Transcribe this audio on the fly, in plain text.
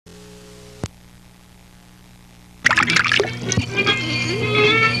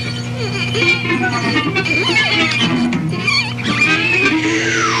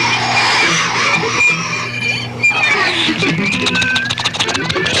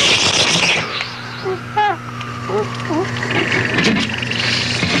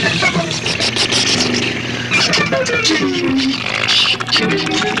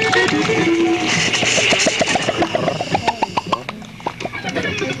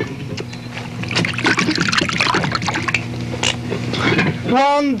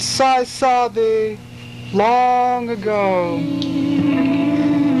Once I saw thee long ago,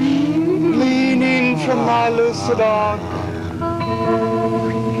 leaning from my lucid arc,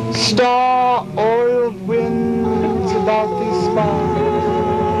 star-oiled winds about thee spark,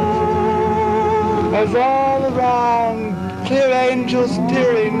 as all around clear angels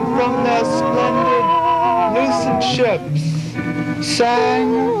peering from their splendid lucid ships sang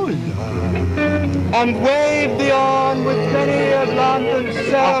and waved thee on with many a lantern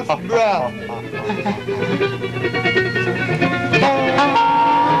seraph breath.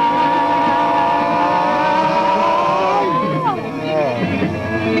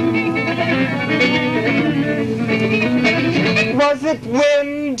 Was it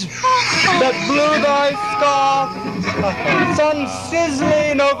wind that blew thy scarf, sun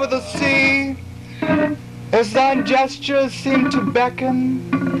sizzling over the sea, as thine gestures seemed to beckon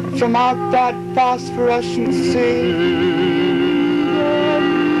from out that phosphorescent sea?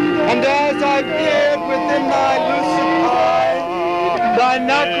 And as I peered within thy lucid eye, thy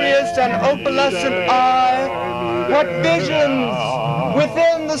nacreous and opalescent eye, what visions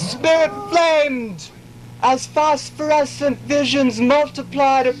within the spirit flamed, as phosphorescent visions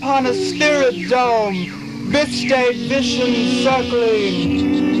multiplied upon a spirit dome, bistate visions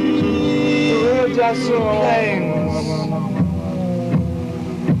circling the iridescent plains.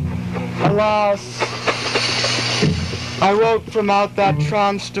 Alas, I woke from out that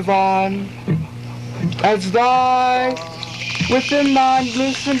trance divine, as thy, within thine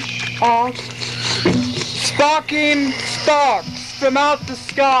lucent arc, sparking sparks from out the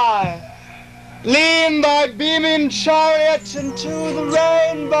sky, lean thy beaming chariot into the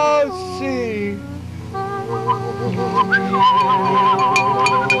rainbow sea.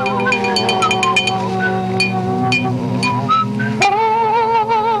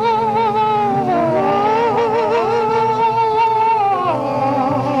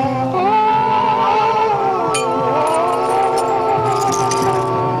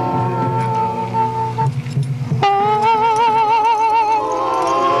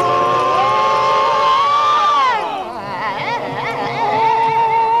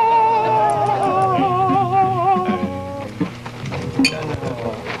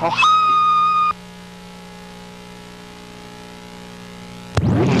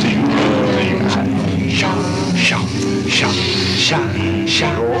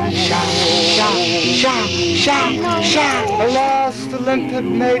 Alas, the limpid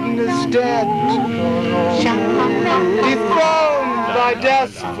maiden is dead, dethroned by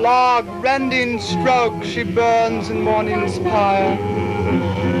death's flog, rending stroke, she burns in morning's pyre.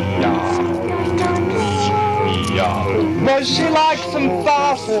 Was she like some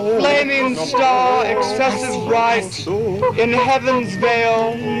fast, flaming star, excessive bright, in heaven's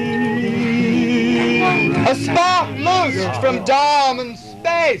veil? A spark loosed from diamond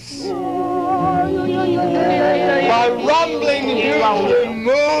space, by rumbling hugely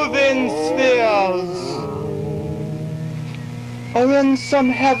moving spheres, or in some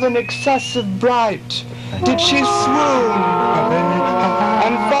heaven excessive bright, did she swoon,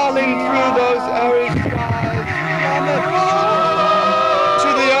 and falling through those airy skies, plummet to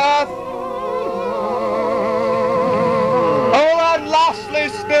the earth? Oh, that lastly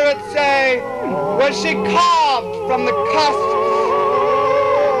spirit say, was she carved from the cusp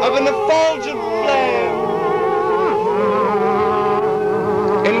of an effulgent flame?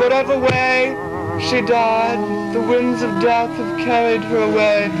 In whatever way she died, the winds of death have carried her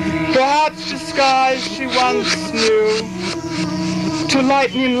away. Perhaps disguised she once knew to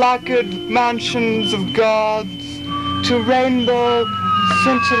lightning-lacquered mansions of gods, to rainbow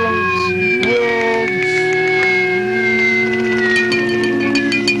scintillant worlds.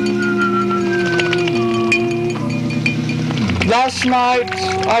 Last night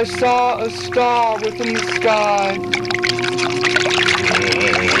I saw a star within the sky,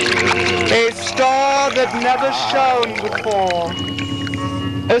 a star that never shone before,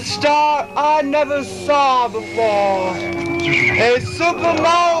 a star I never saw before, a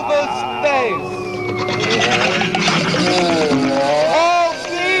supernova space.